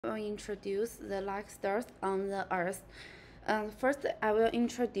will introduce the like stars on the earth. First, I will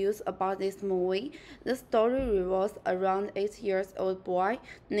introduce about this movie. The story revolves around 8 years old boy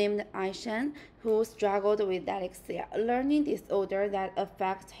named Aishan who struggled with dyslexia, a learning disorder that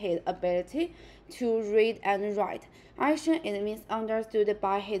affects his ability to read and write. Aishan is misunderstood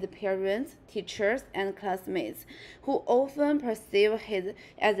by his parents, teachers, and classmates, who often perceive him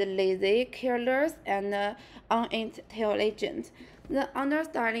as lazy, careless, and unintelligent. The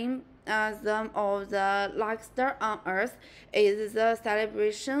understanding them of the Star on Earth is the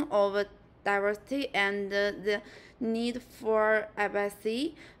celebration of diversity and the need for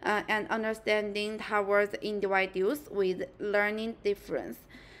empathy and understanding towards individuals with learning difference.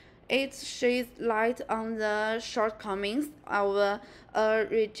 It sheds light on the shortcomings of a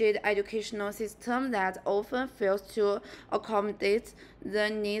rigid educational system that often fails to accommodate the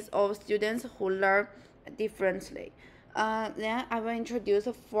needs of students who learn differently. Then I will introduce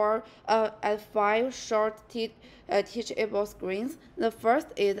five short teachable screens. The first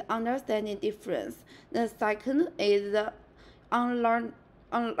is understanding difference. The second is the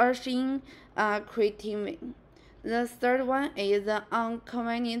unleashing creativity. The third one is the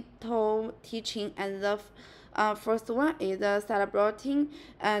unconventional teaching, and the first one is the celebrating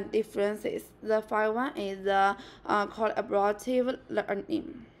differences. The fifth one is the collaborative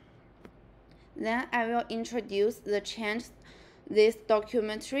learning. Then I will introduce the change this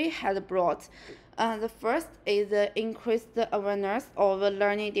documentary has brought. The first is the increased awareness of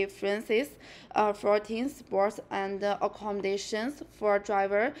learning differences for teen sports and accommodations for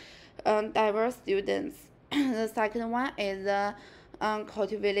diverse students. The second one is the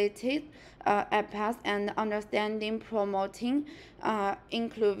cultivated empathy and understanding promoting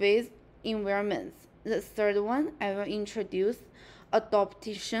inclusive environments. The third one I will introduce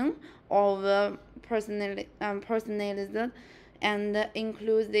adoption of personalized and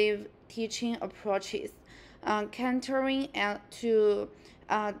inclusive teaching approaches, catering to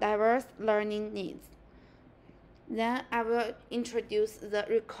diverse learning needs. Then I will introduce the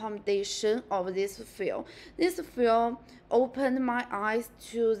recommendation of this film. This film opened my eyes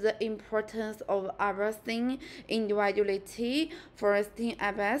to the importance of embracing individuality, fostering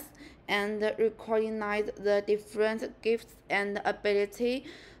empathy, and recognize the different gifts and abilities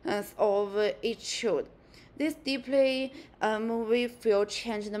of each child. This deeply movie film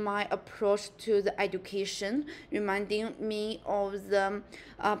changed my approach to the education, reminding me of the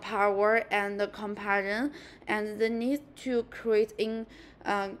power and the compassion and the need to create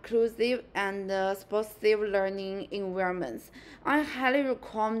inclusive and supportive learning environments. I highly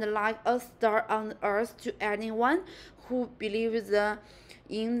recommend Like a Star on Earth to anyone who believes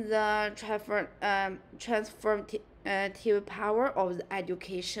in the transformative power of the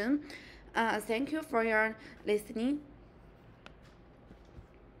education. Thank you for your listening.